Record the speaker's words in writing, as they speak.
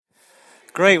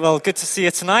Great, well, good to see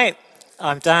you tonight.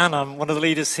 I'm Dan, I'm one of the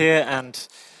leaders here, and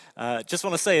just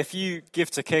want to say, if you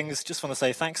give to Kings, just want to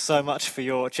say thanks so much for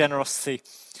your generosity.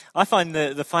 I find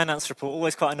the finance report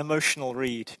always quite an emotional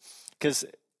read, because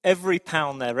every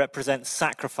pound there represents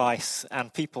sacrifice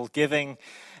and people giving,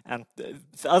 and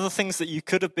other things that you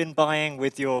could have been buying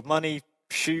with your money,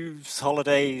 shoes,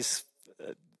 holidays,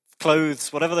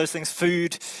 clothes, whatever those things,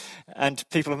 food, and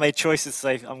people have made choices to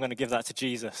say, I'm going to give that to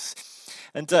Jesus.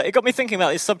 And it got me thinking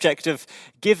about this subject of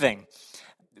giving.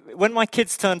 When my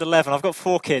kids turned 11, I've got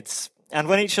 4 kids, and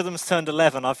when each of them's turned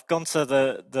 11, I've gone to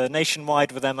the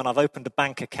Nationwide with them and I've opened a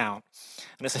bank account.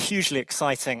 And it's a hugely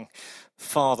exciting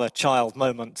father-child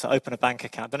moment to open a bank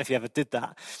account. I don't know if you ever did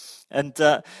that. And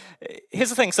here's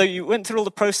the thing. So you went through all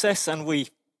the process and we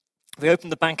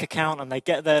opened the bank account and they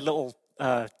get their little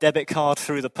debit card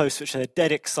through the post, which they're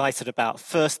dead excited about.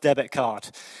 First debit card.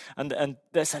 And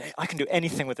they said, I can do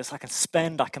anything with this. I can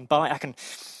spend, I can buy, I can...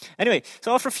 Anyway,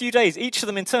 so after a few days, each of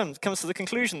them in turn comes to the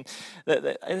conclusion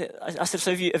that I said,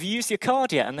 so have you used your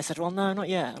card yet? And they said, well, no, not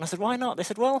yet. And I said, why not? They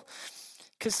said, well,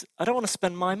 because I don't want to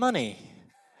spend my money.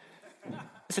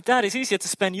 I said, Dad, it's easier to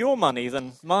spend your money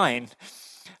than mine.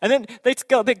 And then they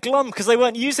got a bit glum because they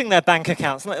weren't using their bank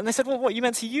accounts. And they said, well, what are you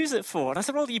meant to use it for? And I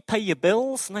said, well, you pay your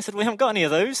bills. And they said, we haven't got any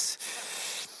of those.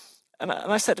 And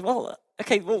I said, well,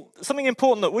 okay, well, something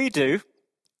important that we do,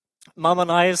 Mum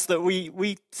and I, is that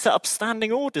we set up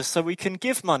standing orders so we can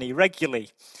give money regularly.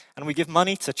 And we give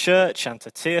money to church and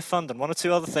to Tear Fund and 1 or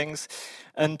 2 other things.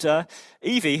 And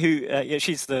Evie, who,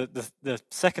 she's the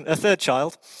third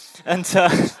child, and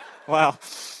wow,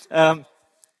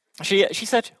 she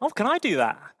said, oh, can I do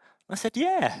that? I said,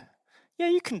 yeah,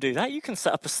 you can do that. You can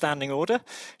set up a standing order.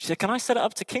 She said, can I set it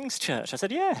up to King's Church? I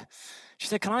said, yeah. She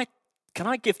said, can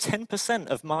I give 10%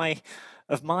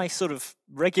 of my sort of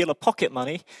regular pocket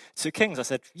money to King's? I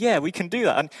said, yeah, we can do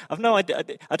that. And I've no idea,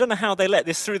 I don't know how they let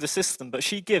this through the system, but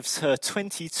she gives her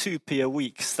 22p a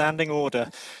week standing order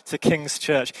to King's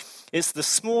Church. It's the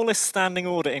smallest standing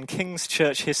order in King's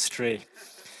Church history,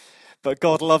 but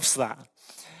God loves that.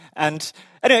 And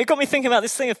anyway, it got me thinking about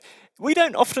this thing of, we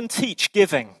don't often teach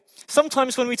giving.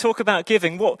 Sometimes when we talk about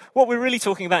giving, what we're really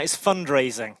talking about is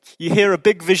fundraising. You hear a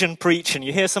big vision preach and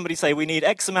you hear somebody say, we need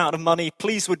X amount of money,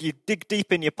 please would you dig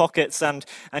deep in your pockets and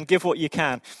give what you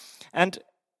can. And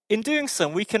in doing so,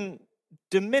 we can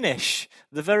diminish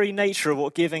the very nature of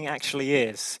what giving actually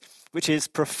is, which is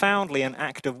profoundly an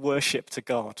act of worship to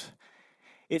God.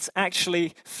 It's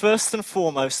actually first and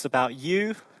foremost about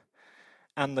you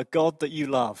and the God that you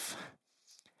love.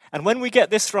 And when we get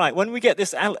this right, when we get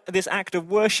this act of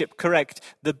worship correct,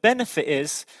 the benefit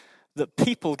is that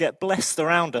people get blessed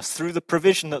around us through the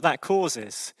provision that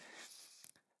causes.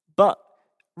 But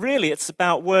really, it's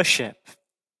about worship.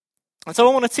 And so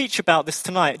I want to teach about this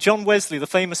tonight. John Wesley, the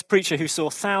famous preacher who saw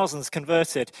thousands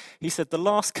converted, he said the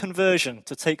last conversion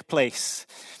to take place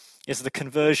is the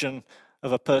conversion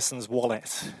of a person's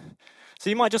wallet. So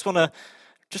you might just want to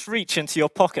just reach into your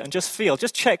pocket and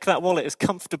just check that wallet is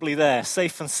comfortably there,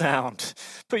 safe and sound.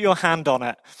 Put your hand on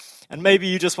it. And maybe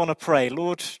you just want to pray,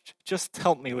 Lord, just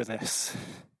help me with this.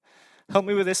 Help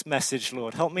me with this message,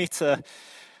 Lord. Help me to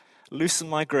loosen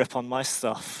my grip on my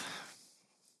stuff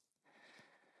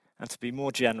and to be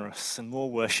more generous and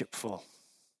more worshipful.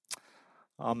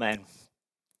 Amen.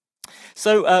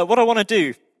 So what I want to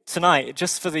do tonight,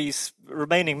 just for these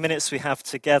remaining minutes we have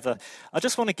together, I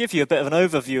just want to give you a bit of an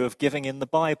overview of giving in the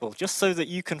Bible, just so that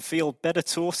you can feel better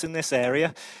taught in this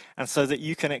area and so that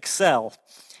you can excel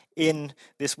in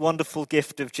this wonderful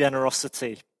gift of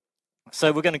generosity.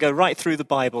 So we're going to go right through the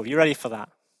Bible. You ready for that?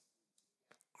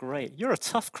 Great. You're a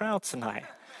tough crowd tonight.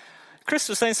 Chris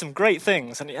was saying some great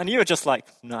things, and you were just like,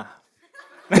 nah.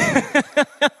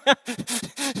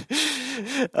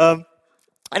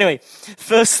 Anyway,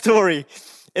 first story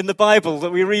in the Bible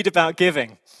that we read about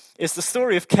giving is the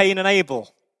story of Cain and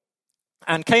Abel.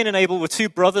 And Cain and Abel were 2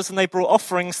 brothers and they brought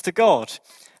offerings to God.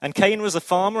 And Cain was a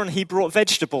farmer and he brought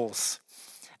vegetables.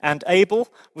 And Abel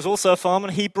was also a farmer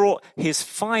and he brought his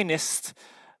finest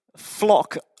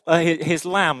flock, his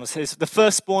lambs, the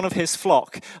firstborn of his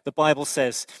flock, the Bible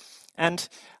says. And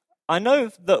I know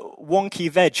that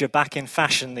wonky veg are back in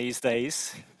fashion these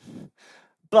days,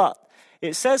 but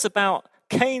it says about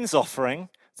Cain's offering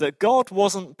that God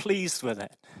wasn't pleased with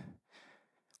it.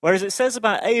 Whereas it says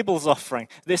about Abel's offering,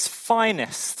 this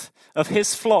finest of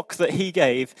his flock that he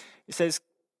gave, it says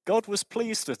God was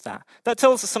pleased with that. That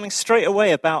tells us something straight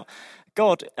away about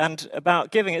God and about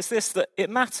giving. It's this, that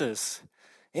it matters.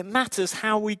 It matters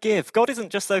how we give. God isn't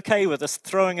just okay with us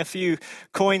throwing a few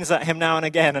coins at him now and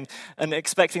again and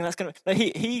expecting that's going to...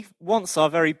 He wants our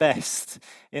very best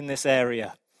in this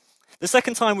area. The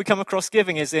second time we come across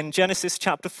giving is in Genesis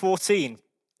chapter 14.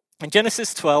 In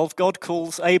Genesis 12, God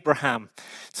calls Abraham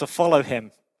to follow him.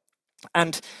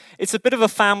 And it's a bit of a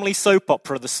family soap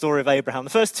opera, the story of Abraham. The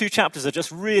first 2 chapters are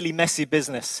just really messy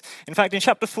business. In fact, in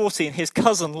chapter 14, his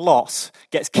cousin Lot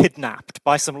gets kidnapped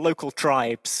by some local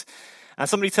tribes. And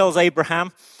somebody tells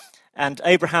Abraham, and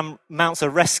Abraham mounts a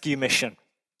rescue mission.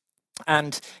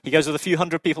 And he goes with a few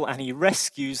hundred people and he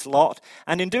rescues Lot.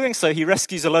 And in doing so, he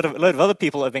rescues a load of other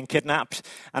people that have been kidnapped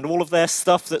and all of their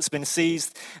stuff that's been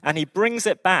seized. And he brings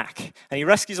it back. And he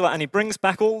rescues Lot and he brings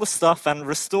back all the stuff and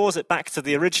restores it back to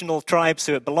the original tribes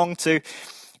who it belonged to.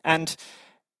 And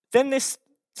then this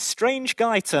strange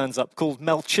guy turns up called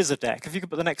Melchizedek. If you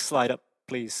could put the next slide up,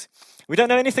 please. We don't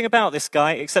know anything about this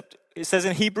guy except it says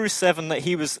in Hebrews 7 that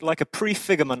he was like a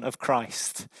prefigurement of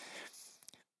Christ.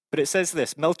 But it says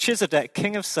this, Melchizedek,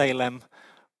 king of Salem,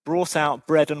 brought out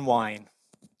bread and wine.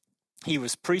 He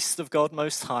was priest of God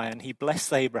Most High, and he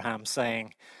blessed Abraham,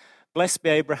 saying, Blessed be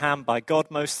Abraham by God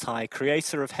Most High,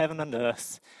 creator of heaven and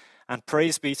earth, and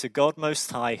praise be to God Most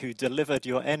High, who delivered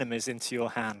your enemies into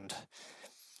your hand.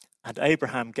 And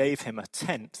Abraham gave him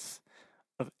 1/10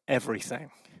 of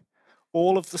everything.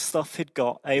 All of the stuff he'd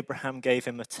got, Abraham gave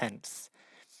him 1/10.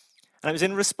 And it was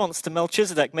in response to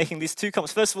Melchizedek making these 2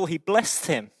 comments. First of all, he blessed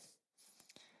him.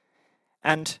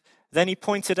 And then he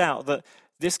pointed out that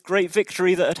this great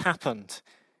victory that had happened,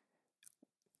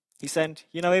 he said,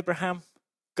 you know, Abraham,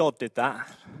 God did that.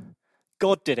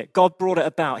 God did it. God brought it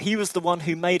about. He was the one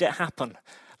who made it happen.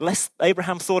 Lest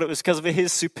Abraham thought it was because of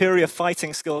his superior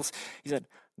fighting skills. He said,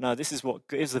 no, this is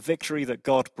the victory that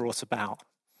God brought about.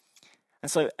 And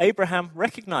so Abraham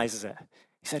recognizes it.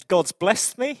 He said, God's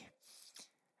blessed me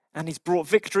and he's brought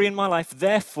victory in my life.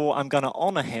 Therefore, I'm going to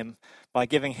honor him by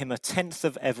giving him 1/10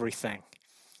 of everything.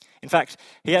 In fact,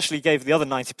 he actually gave the other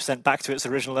 90% back to its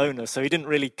original owner, so he didn't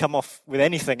really come off with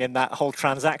anything in that whole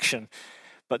transaction.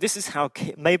 But this is how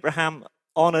Abraham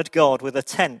honored God with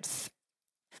 1/10.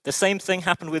 The same thing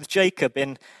happened with Jacob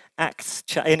in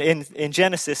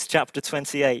Genesis chapter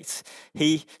 28.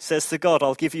 He says to God,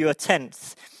 I'll give you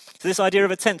 1/10. So this idea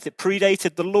of 1/10, it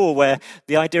predated the law where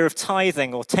the idea of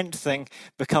tithing or tenthing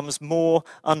becomes more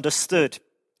understood.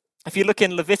 If you look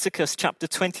in Leviticus chapter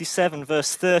 27,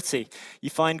 verse 30,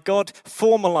 you find God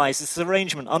formalizes this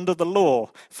arrangement under the law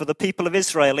for the people of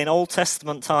Israel in Old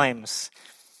Testament times.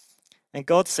 And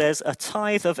God says, a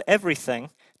tithe of everything,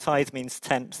 tithe means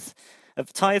 1/10, a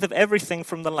tithe of everything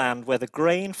from the land, whether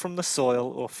grain from the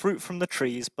soil or fruit from the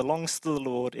trees, belongs to the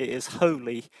Lord. It is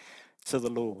holy to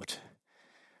the Lord.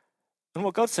 And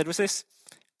what God said was this,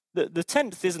 the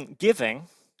 1/10 isn't giving,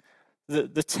 the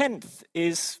 1/10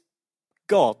 is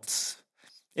God's.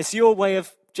 It's your way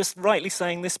of just rightly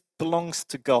saying this belongs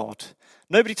to God.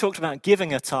 Nobody talked about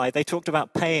giving a tithe, they talked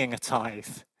about paying a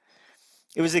tithe.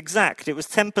 It was exact, it was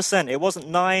 10%. It wasn't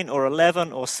 9 or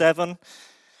 11 or 7.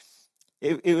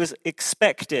 It was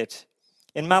expected.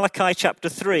 In Malachi chapter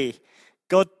 3,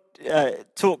 God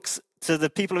talks to the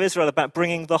people of Israel about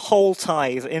bringing the whole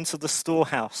tithe into the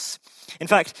storehouse. In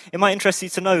fact, it might interest you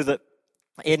to know that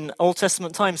in Old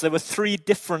Testament times, there were 3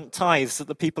 different tithes that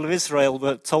the people of Israel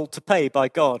were told to pay by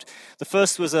God. The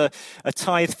first was a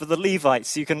tithe for the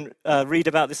Levites. You can read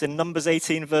about this in Numbers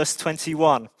 18, verse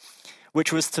 21,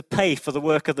 which was to pay for the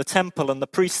work of the temple and the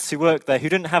priests who worked there, who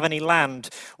didn't have any land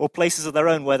or places of their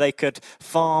own where they could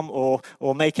farm or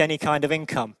make any kind of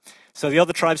income. So the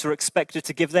other tribes were expected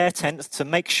to give their 1/10 to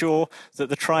make sure that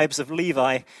the tribes of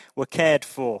Levi were cared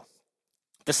for.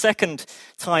 The second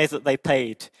tithe that they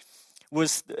paid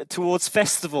was towards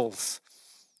festivals.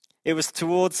 It was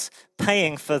towards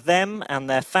paying for them and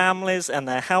their families and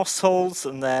their households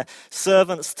and their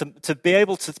servants to be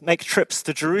able to make trips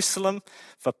to Jerusalem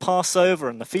for Passover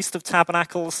and the Feast of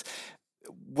Tabernacles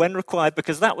when required,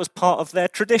 because that was part of their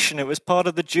tradition. It was part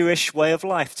of the Jewish way of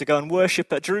life to go and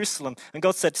worship at Jerusalem. And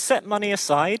God said, set money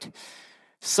aside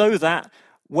so that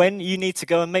when you need to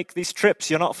go and make these trips,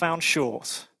 you're not found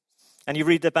short. And you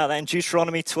read about that in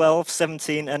Deuteronomy 12,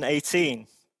 17, and 18.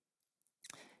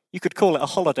 You could call it a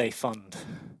holiday fund.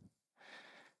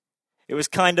 It was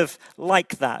kind of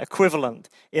like that, equivalent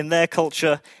in their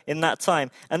culture in that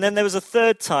time. And then there was a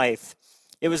third tithe.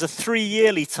 It was a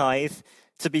 3-yearly tithe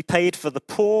to be paid for the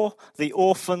poor, the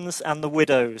orphans, and the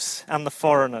widows, and the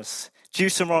foreigners.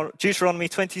 Deuteronomy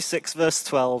 26, verse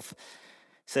 12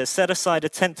 says, set aside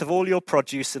 1/10 of all your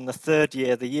produce in the 3rd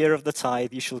year, the year of the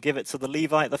tithe. You shall give it to the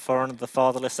Levite, the foreigner, the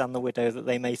fatherless, and the widow, that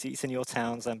they may eat in your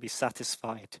towns and be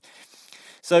satisfied.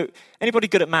 So, anybody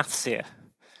good at maths here?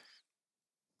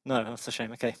 No, that's a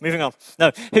shame. Okay, moving on.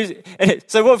 No,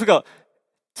 so what have we got?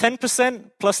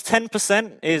 10% plus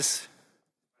 10% is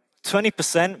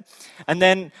 20%, and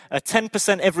then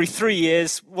 10% every 3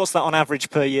 years. What's that on average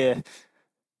per year?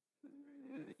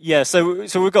 Yeah, so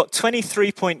we've got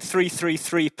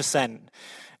 23.333%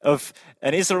 of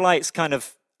an Israelite's kind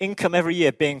of income every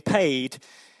year being paid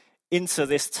into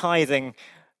this tithing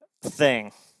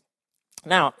thing.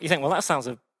 Now, you think, well, that sounds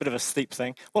a bit of a steep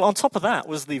thing. Well, on top of that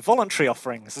was the voluntary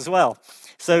offerings as well.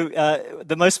 So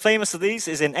the most famous of these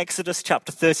is in Exodus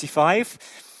chapter 35,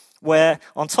 where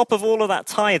on top of all of that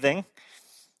tithing,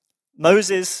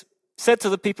 Moses said to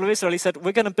the people of Israel, he said,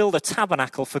 we're going to build a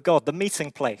tabernacle for God, the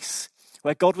meeting place,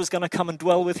 where God was going to come and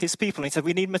dwell with his people. And he said,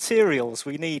 we need materials.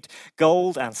 We need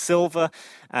gold and silver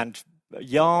and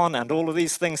yarn and all of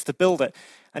these things to build it.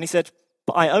 And he said,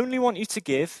 but I only want you to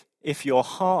give if your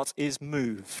heart is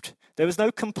moved. There was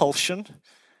no compulsion.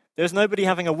 There was nobody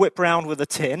having a whip round with a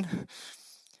tin.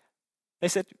 They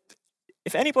said,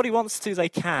 if anybody wants to, they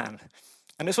can.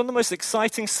 And it's one of the most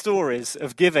exciting stories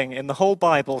of giving in the whole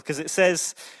Bible, because it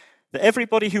says that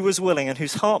everybody who was willing and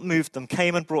whose heart moved them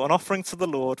came and brought an offering to the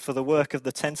Lord for the work of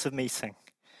the tent of meeting.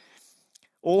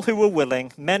 All who were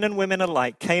willing, men and women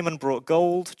alike, came and brought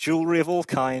gold, jewelry of all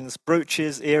kinds,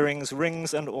 brooches, earrings,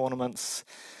 rings, and ornaments,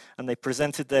 and they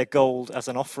presented their gold as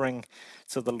an offering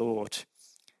to the Lord.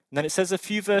 And then it says a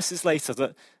few verses later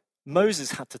that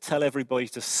Moses had to tell everybody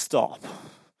to stop.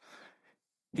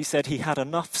 He said he had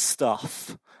enough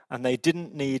stuff and they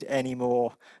didn't need any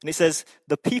more. And he says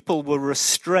the people were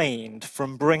restrained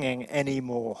from bringing any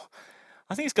more.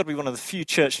 I think he's got to be one of the few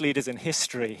church leaders in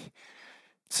history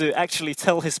to actually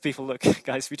tell his people, look,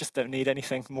 guys, we just don't need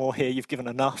anything more here. You've given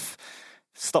enough.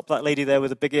 Stop that lady there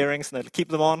with the big earrings and keep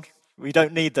them on. We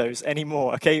don't need those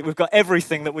anymore, okay? We've got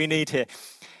everything that we need here.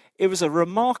 It was a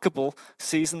remarkable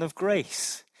season of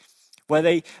grace where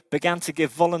they began to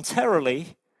give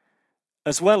voluntarily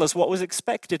as well as what was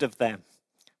expected of them.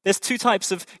 There's two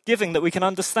types of giving that we can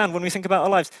understand when we think about our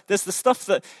lives. There's the stuff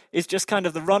that is just kind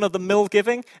of the run-of-the-mill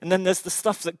giving, and then there's the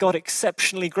stuff that God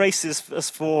exceptionally graces us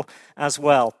for as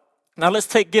well. Now let's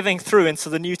take giving through into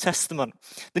the New Testament.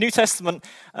 The New Testament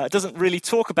doesn't really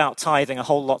talk about tithing a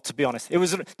whole lot, to be honest.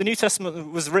 The New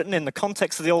Testament was written in the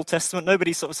context of the Old Testament.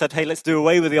 Nobody sort of said, hey, let's do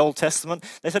away with the Old Testament.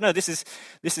 They said, no, this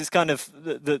is kind of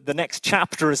the next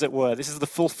chapter, as it were. This is the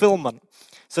fulfillment.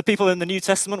 So people in the New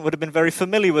Testament would have been very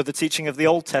familiar with the teaching of the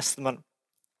Old Testament.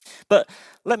 But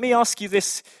let me ask you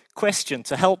this question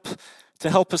to help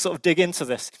us sort of dig into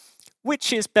this.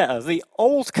 Which is better, the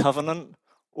Old Covenant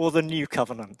or the New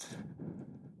Covenant?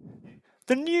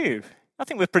 The New. I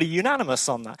think we're pretty unanimous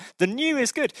on that. The New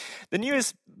is good. The New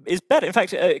is better. In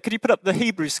fact, could you put up the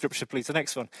Hebrew scripture, please, the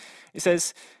next one? It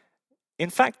says, in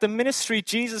fact, the ministry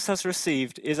Jesus has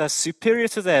received is as superior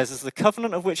to theirs as the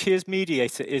covenant of which he is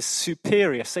mediator is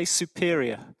superior. Say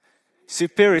superior.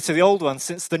 Superior to the old one,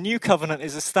 since the new covenant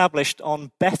is established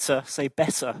on better, say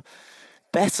better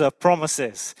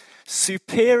promises.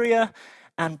 Superior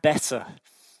and better.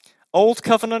 Old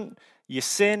covenant, you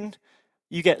sin,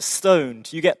 you get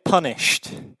stoned, you get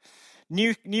punished.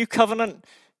 New covenant,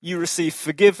 you receive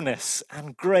forgiveness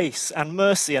and grace and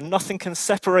mercy, and nothing can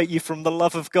separate you from the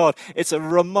love of God. It's a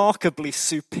remarkably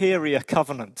superior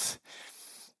covenant.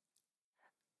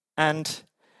 And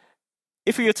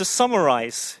if we were to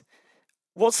summarize,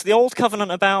 what's the old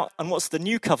covenant about and what's the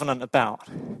new covenant about?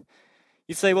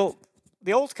 You'd say, well,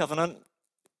 the old covenant,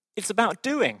 it's about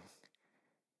doing.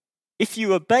 If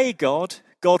you obey God,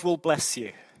 God will bless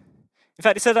you. In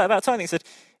fact, he said that about tithing. He said,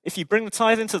 if you bring the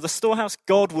tithe into the storehouse,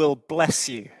 God will bless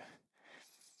you.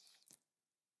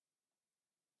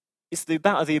 It's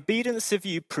about the obedience of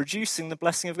you producing the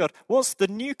blessing of God. What's the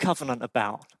new covenant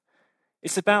about?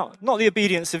 It's about not the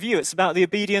obedience of you, it's about the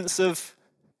obedience of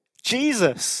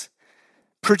Jesus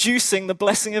producing the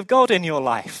blessing of God in your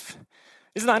life.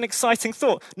 Isn't that an exciting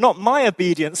thought? Not my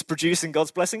obedience producing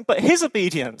God's blessing, but his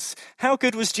obedience. How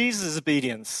good was Jesus'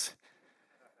 obedience?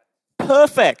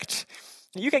 Perfect.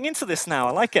 You're getting into this now.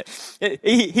 I like it.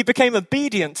 He became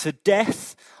obedient to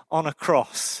death on a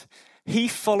cross. He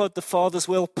followed the Father's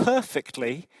will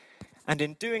perfectly, and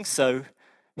in doing so,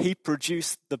 he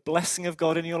produced the blessing of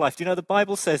God in your life. Do you know the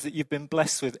Bible says that you've been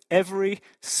blessed with every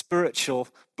spiritual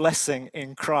blessing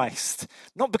in Christ?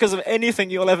 Not because of anything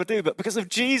you'll ever do, but because of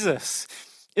Jesus.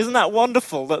 Isn't that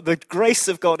wonderful that the grace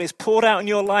of God is poured out in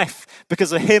your life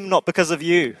because of him, not because of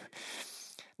you?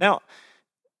 Now,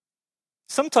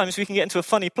 sometimes we can get into a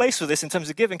funny place with this in terms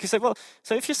of giving. You say, well,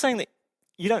 so if you're saying that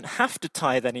you don't have to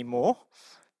tithe anymore,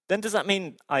 then does that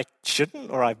mean I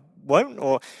shouldn't or I won't?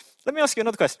 Or let me ask you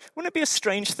another question. Wouldn't it be a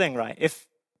strange thing, right? If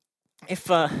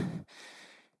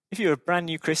you're a brand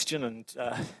new Christian and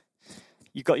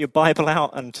you got your Bible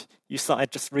out and you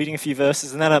started just reading a few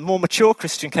verses, and then a more mature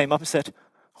Christian came up and said,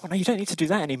 oh no, you don't need to do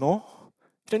that anymore.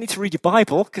 You don't need to read your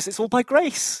Bible because it's all by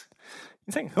grace.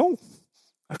 You think, oh,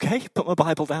 okay, put my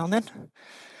Bible down then.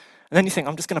 And then you think,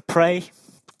 I'm just going to pray.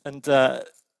 And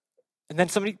then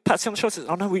somebody pats you on the shoulder and says,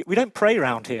 oh no, we don't pray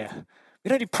around here. We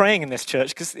don't do praying in this church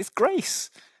because it's grace.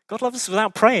 God loves us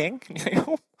without praying. And you think,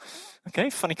 oh, okay,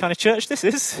 funny kind of church this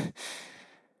is.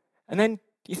 And then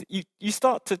you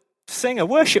start to sing a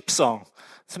worship song.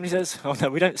 Somebody says, oh no,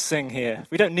 we don't sing here.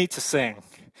 We don't need to sing.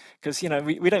 Because,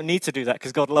 we don't need to do that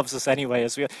because God loves us anyway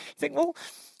as we are. You think, well,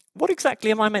 what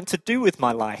exactly am I meant to do with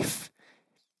my life?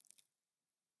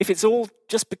 If it's all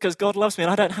just because God loves me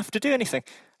and I don't have to do anything.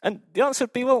 And the answer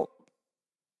would be, well,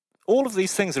 all of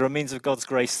these things are a means of God's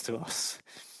grace to us.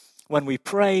 When we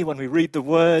pray, when we read the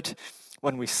word,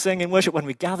 when we sing in worship, when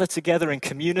we gather together in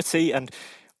community, and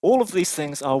all of these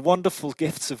things are wonderful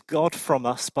gifts of God from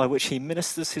us by which he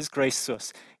ministers his grace to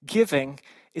us. Giving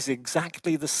is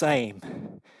exactly the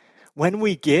same. When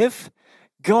we give,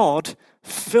 God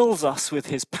fills us with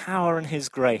his power and his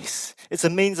grace. It's a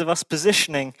means of us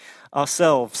positioning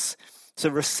ourselves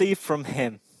to receive from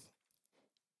him.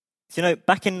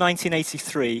 Back in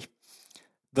 1983,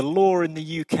 the law in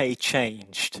the UK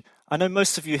changed. I know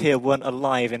most of you here weren't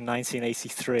alive in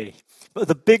 1983, but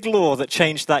the big law that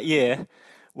changed that year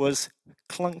was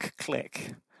clunk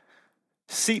click.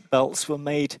 Seatbelts were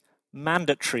made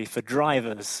mandatory for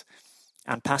drivers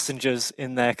and passengers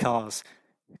in their cars.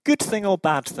 Good thing or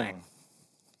bad thing?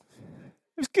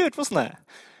 It was good, wasn't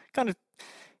it?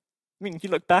 You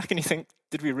look back and you think,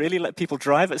 did we really let people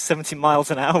drive at 70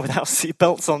 miles an hour without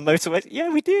seatbelts on motorways? Yeah,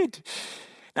 we did.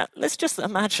 Now, let's just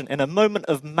imagine in a moment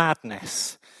of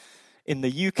madness in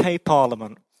the UK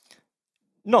Parliament,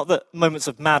 not that moments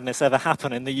of madness ever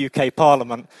happen in the UK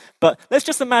Parliament, but let's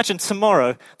just imagine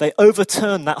tomorrow they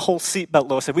overturn that whole seatbelt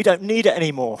law, say we don't need it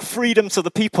anymore, freedom to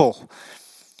the people.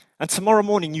 And tomorrow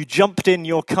morning you jumped in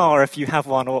your car if you have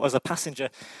one or as a passenger.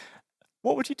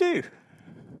 What would you do?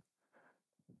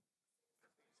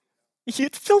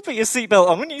 You'd still put your seatbelt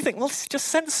on, wouldn't you? Think, well, this is just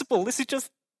sensible. This is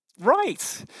just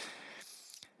right.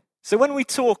 So when we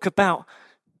talk about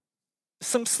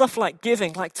some stuff like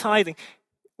giving, like tithing,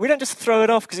 we don't just throw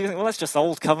it off because you think, well, that's just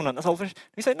old covenant. That's old.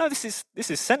 We say, no, this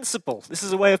is sensible. This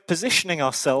is a way of positioning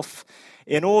ourselves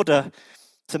in order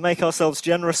to make ourselves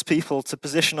generous people, to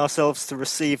position ourselves to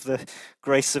receive the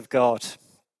grace of God.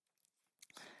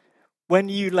 When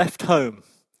you left home,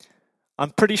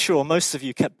 I'm pretty sure most of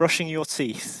you kept brushing your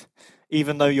teeth,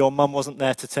 even though your mum wasn't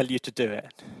there to tell you to do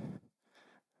it.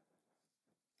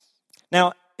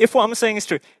 Now, if what I'm saying is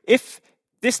true, if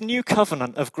this new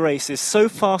covenant of grace is so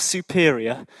far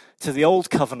superior to the old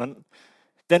covenant,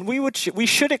 then we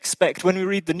should expect when we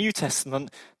read the New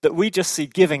Testament that we just see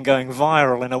giving going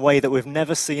viral in a way that we've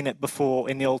never seen it before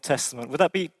in the Old Testament. Would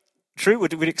that be true?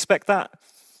 Would we expect that?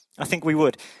 I think we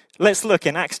would. Let's look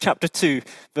in Acts chapter 2,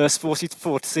 verse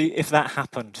 44 to see if that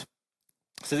happened.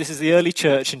 So this is the early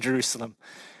church in Jerusalem.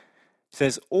 It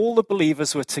says, all the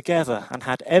believers were together and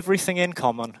had everything in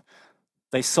common.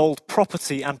 They sold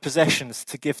property and possessions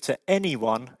to give to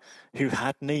anyone who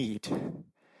had need.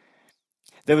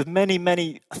 There were many,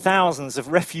 many thousands of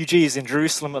refugees in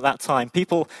Jerusalem at that time.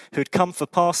 People who had come for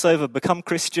Passover, become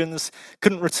Christians,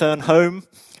 couldn't return home,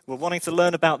 were wanting to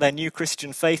learn about their new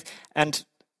Christian faith, and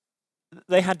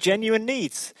they had genuine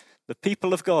needs. The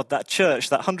people of God, that church,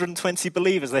 that 120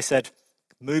 believers, they said,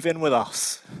 move in with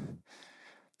us.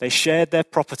 They shared their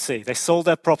property. They sold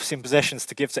their property and possessions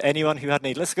to give to anyone who had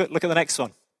need. Let's go look at the next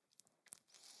one.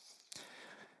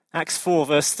 Acts 4,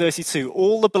 verse 32.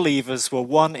 All the believers were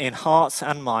one in heart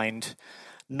and mind.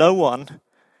 No one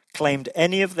claimed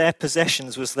any of their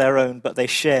possessions was their own, but they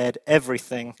shared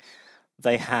everything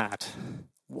they had.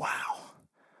 Wow.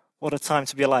 What a time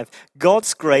to be alive.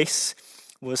 God's grace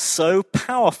was so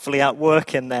powerfully at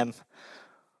work in them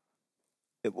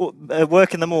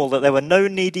all that there were no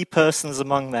needy persons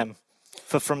among them.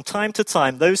 For from time to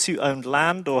time, those who owned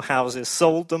land or houses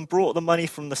sold them, brought the money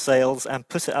from the sales, and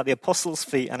put it at the apostles'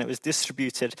 feet, and it was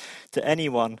distributed to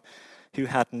anyone who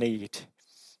had need.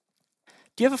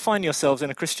 Do you ever find yourselves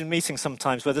in a Christian meeting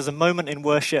sometimes where there's a moment in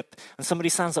worship and somebody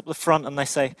stands up the front and they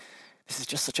say, this is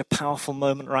just such a powerful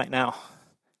moment right now?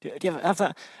 Do you ever have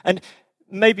that? And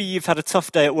maybe you've had a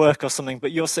tough day at work or something,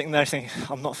 but you're sitting there thinking,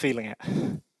 I'm not feeling it.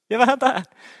 You ever had that?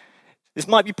 This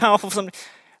might be powerful for somebody.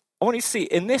 I want you to see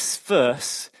in this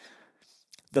verse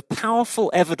the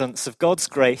powerful evidence of God's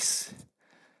grace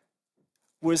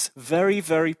was very,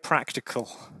 very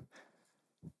practical.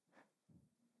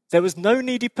 There was no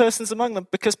needy persons among them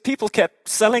because people kept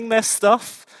selling their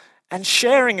stuff and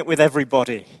sharing it with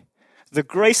everybody. The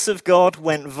grace of God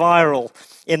went viral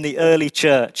in the early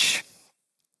church.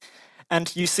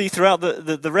 And you see throughout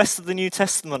the rest of the New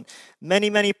Testament many,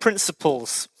 many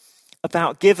principles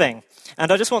about giving.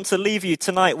 And I just want to leave you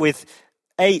tonight with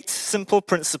 8 simple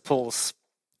principles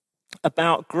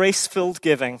about grace-filled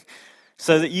giving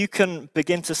so that you can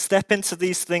begin to step into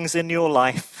these things in your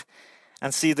life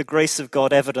and see the grace of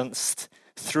God evidenced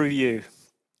through you.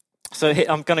 So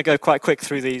I'm going to go quite quick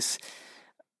through these.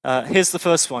 Here's the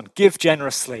first one. Give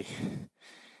generously.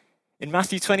 In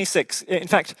Matthew 26, in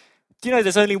fact, do you know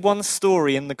there's only one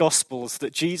story in the Gospels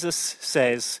that Jesus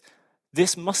says,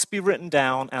 this must be written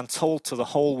down and told to the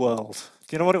whole world?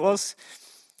 Do you know what it was?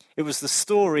 It was the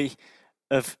story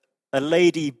of a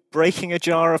lady breaking a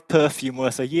jar of perfume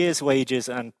worth a year's wages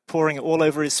and pouring it all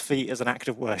over his feet as an act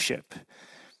of worship.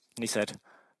 And he said,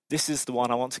 this is the one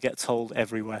I want to get told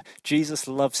everywhere. Jesus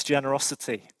loves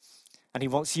generosity, and he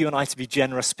wants you and I to be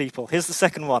generous people. Here's the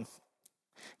second one.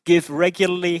 Give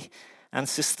regularly and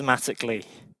systematically.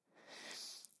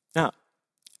 Now,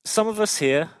 some of us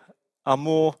here are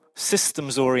more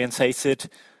systems orientated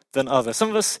than others. Some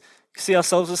of us see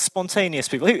ourselves as spontaneous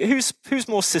people. Who's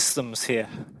more systems here?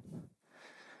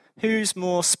 Who's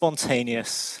more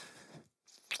spontaneous?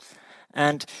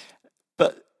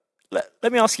 But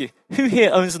let me ask you, who here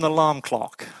owns an alarm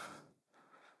clock?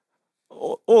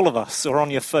 All of us, or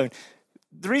on your phone.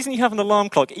 The reason you have an alarm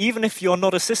clock, even if you're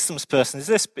not a systems person,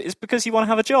 is because you want to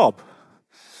have a job.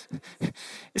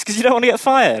 It's because you don't want to get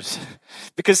fired.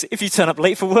 Because if you turn up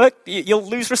late for work, you'll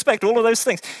lose respect, all of those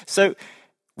things. So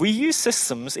we use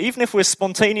systems, even if we're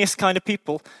spontaneous kind of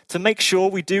people, to make sure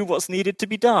we do what's needed to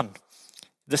be done.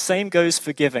 The same goes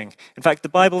for giving. In fact, the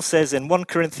Bible says in 1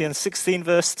 Corinthians 16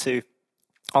 verse 2,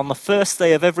 on the first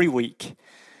day of every week,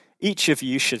 each of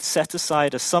you should set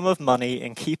aside a sum of money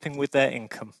in keeping with their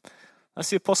income.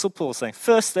 That's the Apostle Paul saying,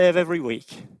 first day of every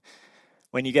week.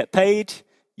 When you get paid,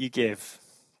 you give.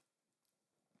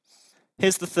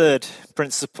 Here's the third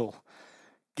principle.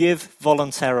 Give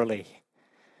voluntarily.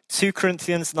 2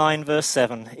 Corinthians 9 verse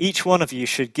 7. Each one of you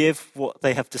should give what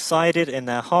they have decided in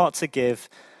their heart to give,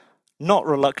 not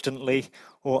reluctantly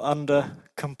or under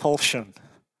compulsion.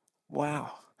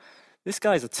 Wow. This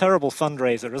guy's a terrible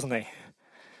fundraiser, isn't he? I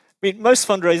mean, most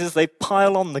fundraisers, they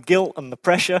pile on the guilt and the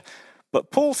pressure,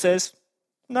 but Paul says,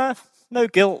 no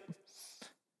guilt,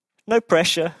 no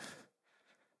pressure,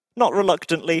 not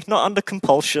reluctantly, not under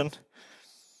compulsion.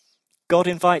 God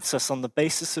invites us on the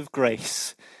basis of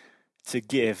grace to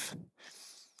give.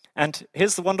 And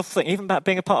here's the wonderful thing, even about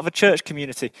being a part of a church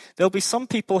community, there'll be some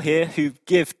people here who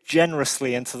give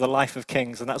generously into the life of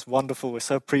Kings, and that's wonderful. We're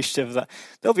so appreciative of that.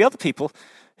 There'll be other people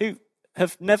who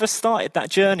have never started that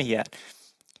journey yet.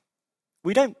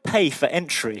 We don't pay for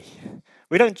entry.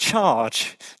 We don't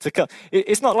charge to come.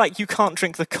 It's not like you can't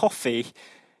drink the coffee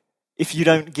if you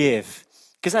don't give.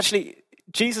 Because actually,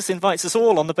 Jesus invites us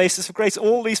all on the basis of grace.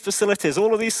 All these facilities,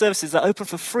 all of these services are open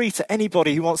for free to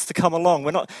anybody who wants to come along.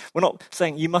 We're not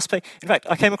saying you must pay. In fact,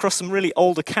 I came across some really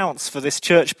old accounts for this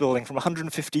church building from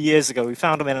 150 years ago. We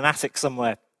found them in an attic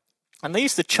somewhere. And they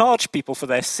used to charge people for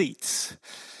their seats.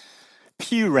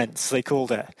 Pew rents, they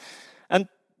called it. And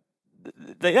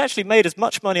they actually made as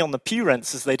much money on the pew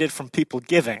rents as they did from people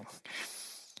giving.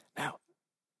 Now,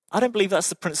 I don't believe that's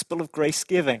the principle of grace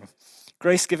giving.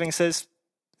 Grace giving says,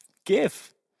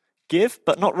 give,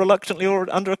 but not reluctantly or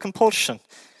under a compulsion.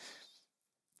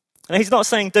 And he's not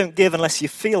saying don't give unless you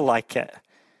feel like it.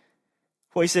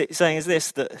 What he's saying is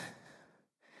this, that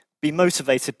be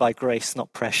motivated by grace,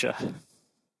 not pressure.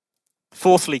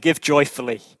 Fourthly, give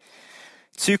joyfully.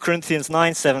 2 Corinthians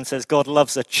 9:7 says God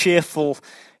loves a cheerful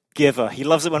giver. He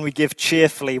loves it when we give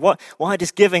cheerfully. Why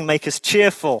does giving make us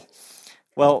cheerful?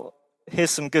 Well,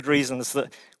 here's some good reasons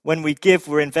that when we give,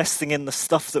 we're investing in the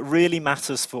stuff that really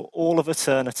matters for all of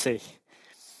eternity.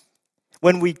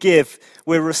 When we give,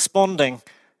 we're responding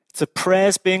to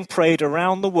prayers being prayed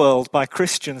around the world by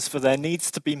Christians for their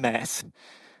needs to be met.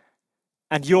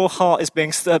 And your heart is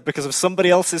being stirred because of somebody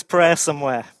else's prayer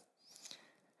somewhere.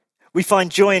 We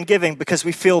find joy in giving because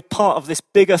we feel part of this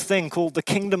bigger thing called the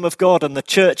kingdom of God and the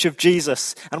church of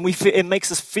Jesus. And it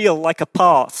makes us feel like a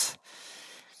part.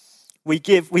 We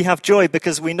have joy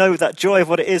because we know that joy of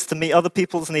what it is to meet other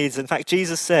people's needs. In fact,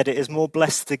 Jesus said it is more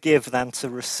blessed to give than to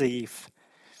receive.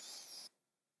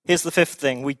 Here's the fifth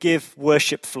thing. We give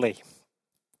worshipfully.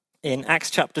 In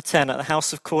Acts chapter 10 at the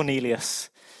house of Cornelius,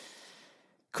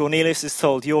 Cornelius is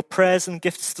told, your prayers and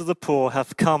gifts to the poor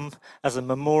have come as a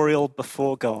memorial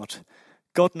before God.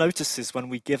 God notices when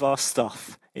we give our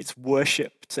stuff. It's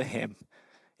worship to him.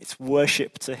 It's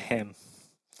worship to him.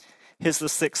 Here's the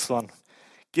sixth one.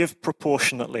 Give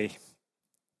proportionately.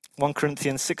 1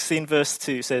 Corinthians 16 verse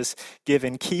 2 says, give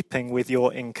in keeping with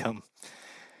your income.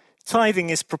 Tithing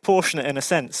is proportionate in a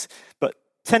sense, but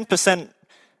 10%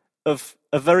 of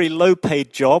a very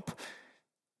low-paid job,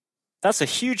 that's a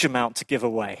huge amount to give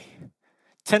away.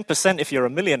 10% if you're a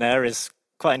millionaire is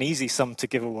quite an easy sum to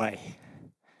give away.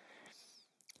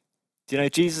 Do you know,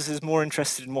 Jesus is more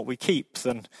interested in what we keep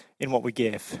than in what we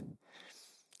give.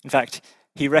 In fact,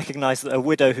 he recognized that a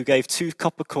widow who gave 2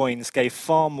 copper coins gave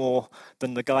far more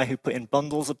than the guy who put in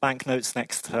bundles of banknotes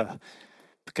next to her,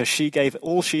 because she gave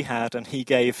all she had and he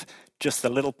gave just a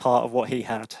little part of what he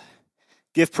had.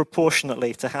 Give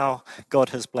proportionately to how God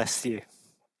has blessed you.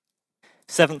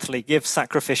 Seventhly, give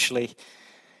sacrificially.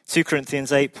 2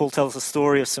 Corinthians 8, Paul tells a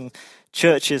story of some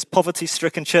churches,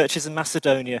 poverty-stricken churches in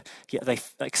Macedonia. Yet they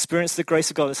experienced the grace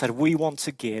of God and said, we want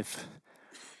to give.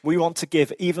 We want to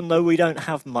give even though we don't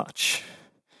have much.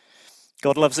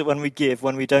 God loves it when we give,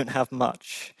 when we don't have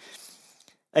much.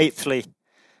 Eighthly,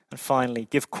 and finally,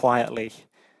 give quietly.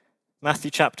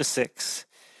 Matthew chapter 6,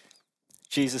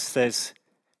 Jesus says,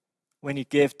 when you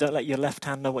give, don't let your left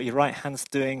hand know what your right hand's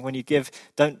doing. When you give,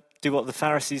 don't do what the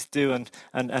Pharisees do and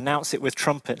announce it with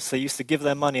trumpets. They used to give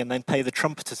their money and then pay the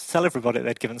trumpeter to tell everybody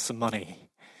they'd given some money.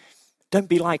 Don't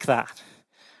be like that.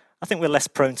 I think we're less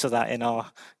prone to that in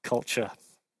our culture.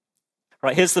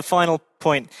 Right, here's the final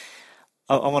point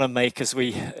I want to make as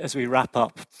we wrap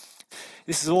up.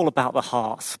 This is all about the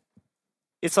heart.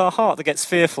 It's our heart that gets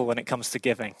fearful when it comes to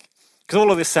giving. Because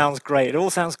all of this sounds great. It all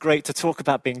sounds great to talk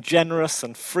about being generous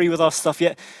and free with our stuff.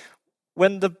 Yet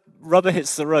when the rubber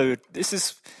hits the road, this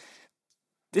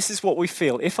is what we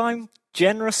feel. If I'm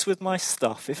generous with my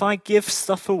stuff, if I give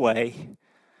stuff away,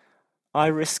 I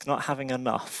risk not having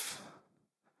enough.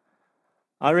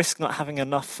 I risk not having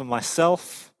enough for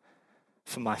myself,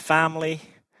 for my family,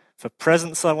 for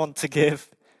presents I want to give.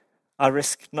 I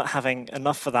risk not having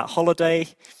enough for that holiday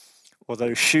or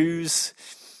those shoes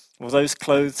or those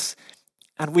clothes.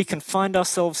 And we can find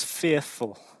ourselves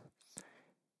fearful.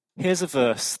 Here's a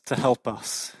verse to help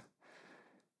us.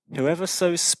 Whoever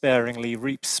sows sparingly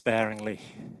reaps sparingly.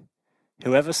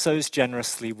 Whoever sows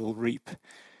generously will reap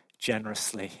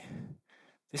generously.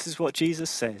 This is what Jesus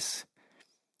says.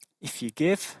 If you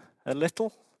give a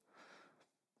little,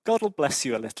 God will bless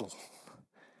you a little.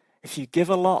 If you give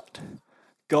a lot,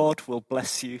 God will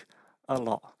bless you a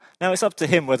lot. Now, it's up to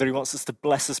him whether he wants us to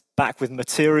bless us back with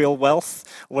material wealth,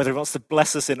 or whether he wants to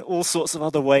bless us in all sorts of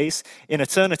other ways. In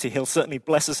eternity, he'll certainly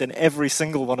bless us in every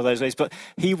single one of those ways, but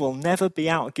he will never be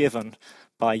outgiven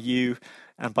by you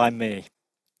and by me.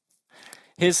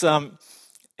 Here's a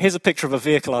picture of a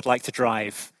vehicle I'd like to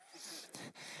drive.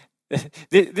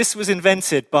 This was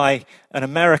invented by an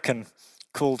American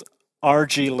called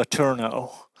R.G.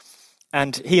 Letourneau,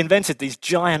 and he invented these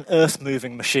giant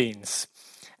earth-moving machines.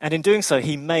 And in doing so,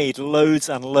 he made loads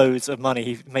and loads of money.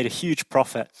 He made a huge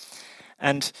profit.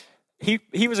 And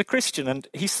he was a Christian, and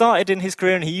he started in his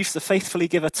career, and he used to faithfully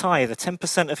give a tithe,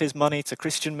 10% of his money to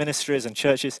Christian ministries and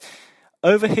churches.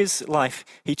 Over his life,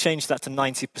 he changed that to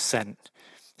 90%.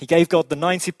 He gave God the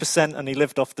 90%, and he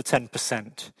lived off the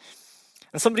 10%.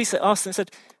 And somebody asked him and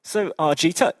said, so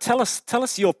RG, tell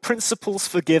us your principles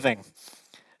for giving.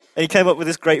 And he came up with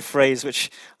this great phrase,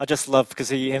 which I just love because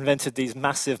he invented these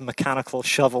massive mechanical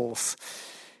shovels.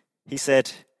 He said,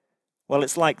 well,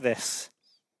 it's like this.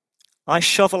 I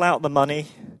shovel out the money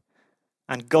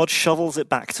and God shovels it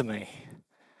back to me.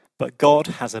 But God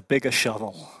has a bigger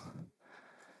shovel.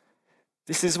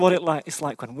 This is what it's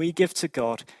like when we give to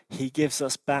God. He gives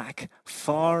us back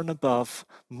far and above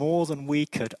more than we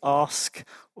could ask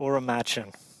or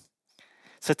imagine.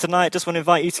 So tonight, I just want to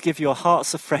invite you to give your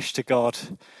hearts afresh to God,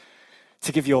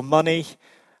 to give your money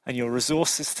and your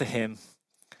resources to him,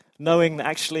 knowing that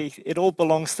actually it all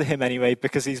belongs to him anyway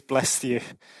because he's blessed you.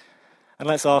 And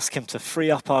let's ask him to free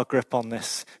up our grip on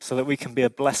this so that we can be a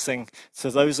blessing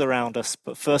to those around us,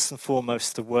 but first and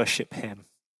foremost to worship him.